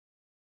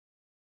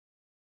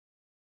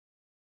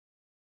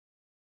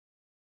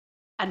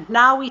And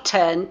now we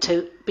turn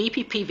to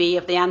BPPV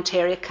of the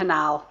anterior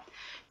canal.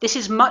 This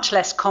is much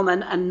less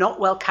common and not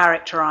well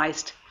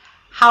characterized.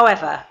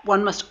 However,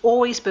 one must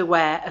always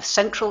beware of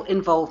central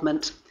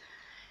involvement.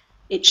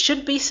 It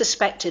should be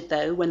suspected,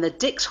 though, when the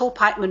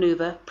Dix-Hallpike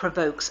maneuver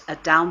provokes a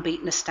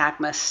downbeat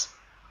nystagmus.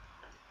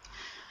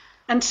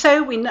 And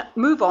so we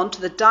move on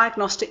to the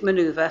diagnostic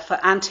maneuver for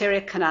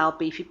anterior canal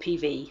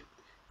BPPV.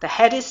 The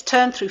head is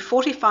turned through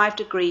 45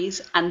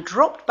 degrees and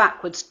dropped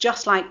backwards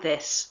just like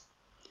this.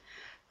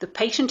 The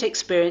patient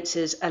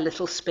experiences a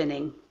little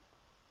spinning.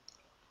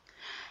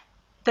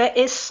 There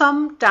is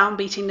some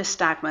downbeating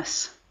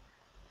nystagmus.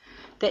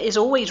 There is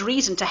always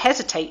reason to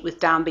hesitate with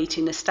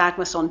downbeating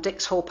nystagmus on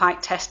Dix-Hallpike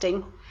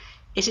testing.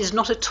 It is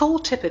not at all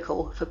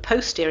typical for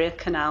posterior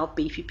canal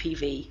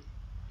BPPV.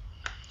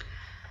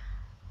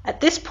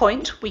 At this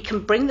point, we can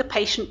bring the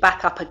patient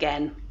back up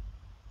again.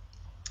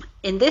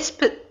 In this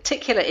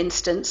particular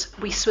instance,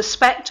 we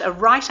suspect a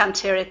right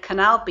anterior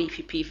canal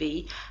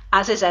BPPV,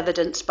 as is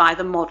evidenced by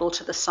the model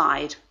to the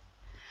side.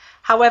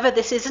 However,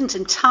 this isn't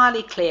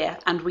entirely clear,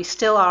 and we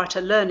still are at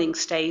a learning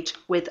stage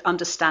with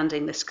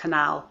understanding this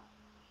canal.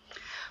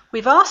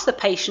 We've asked the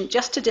patient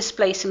just to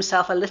displace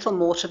himself a little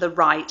more to the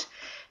right.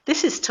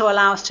 This is to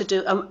allow us to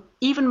do an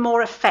even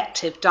more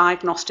effective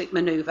diagnostic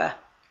maneuver.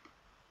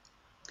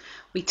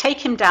 We take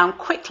him down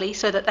quickly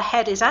so that the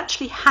head is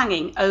actually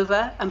hanging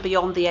over and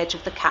beyond the edge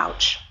of the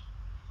couch.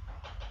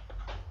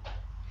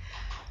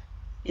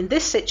 In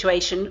this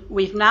situation,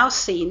 we've now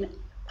seen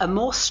a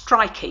more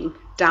striking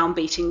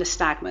downbeating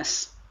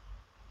nystagmus.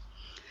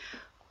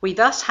 We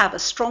thus have a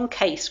strong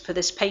case for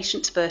this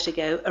patient's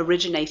vertigo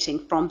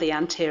originating from the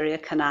anterior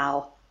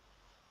canal.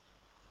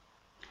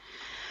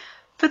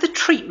 For the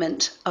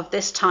treatment of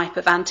this type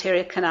of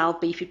anterior canal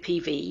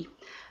BPPV,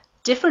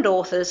 different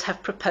authors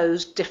have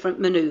proposed different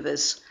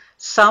maneuvers,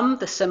 some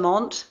the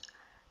Semont,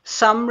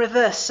 some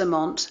reverse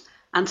Semont,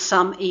 and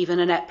some even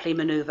an Epley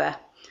maneuver.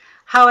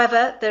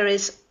 However, there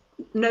is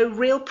no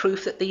real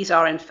proof that these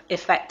are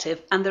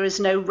effective, and there is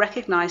no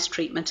recognized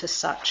treatment as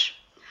such.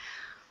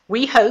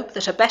 We hope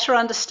that a better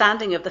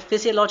understanding of the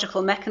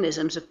physiological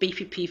mechanisms of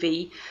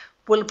BPPV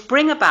will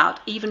bring about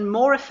even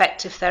more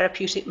effective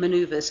therapeutic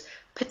maneuvers,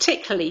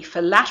 particularly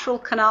for lateral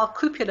canal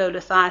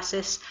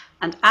cupulolithiasis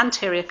and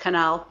anterior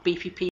canal BPPV.